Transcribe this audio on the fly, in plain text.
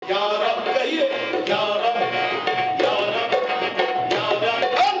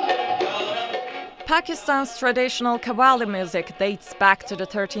Pakistan's traditional Qawwali music dates back to the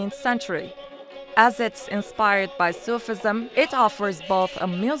 13th century. As it's inspired by Sufism, it offers both a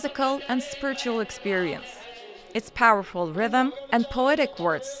musical and spiritual experience. Its powerful rhythm and poetic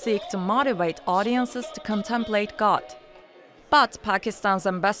words seek to motivate audiences to contemplate God. But Pakistan's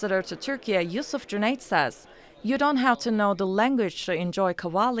ambassador to Turkey, Yusuf Junaid, says, you don't have to know the language to enjoy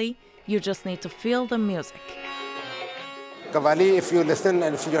Qawwali, you just need to feel the music. Qawwali, if you listen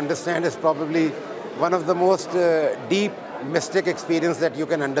and if you understand, is probably one of the most deep mystic experience that you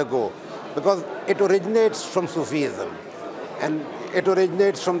can undergo, because it originates from Sufism, and it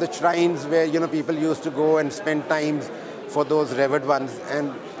originates from the shrines where people used to go and spend times for those revered ones,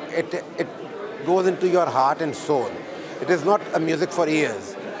 and it goes into your heart and soul. It is not a music for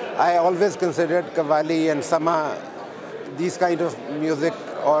ears. I always considered Qawwali and Sama, these kind of music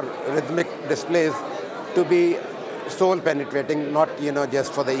or rhythmic displays, to be soul penetrating, not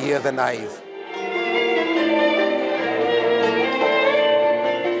just for the ears and eyes.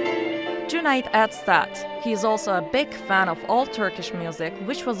 Junaid adds that he is also a big fan of old Turkish music,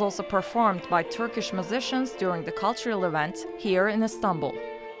 which was also performed by Turkish musicians during the cultural event here in Istanbul.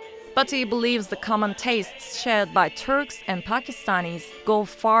 But he believes the common tastes shared by Turks and Pakistanis go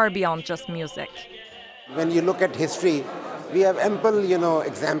far beyond just music. When you look at history, we have ample,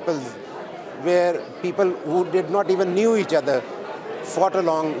 examples where people who did not even knew each other fought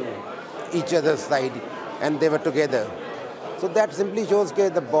along each other's side and they were together. So that simply shows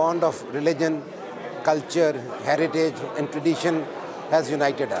that the bond of religion, culture, heritage and tradition has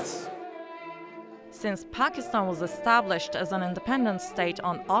united us. Since Pakistan was established as an independent state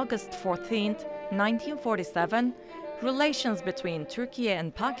on August 14, 1947, relations between Turkey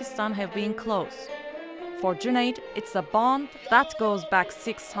and Pakistan have been close. For Junaid, it's a bond that goes back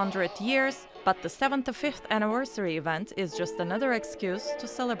 600 years, but the 75th anniversary event is just another excuse to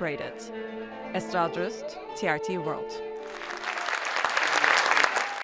celebrate it. Esra Drust, TRT World.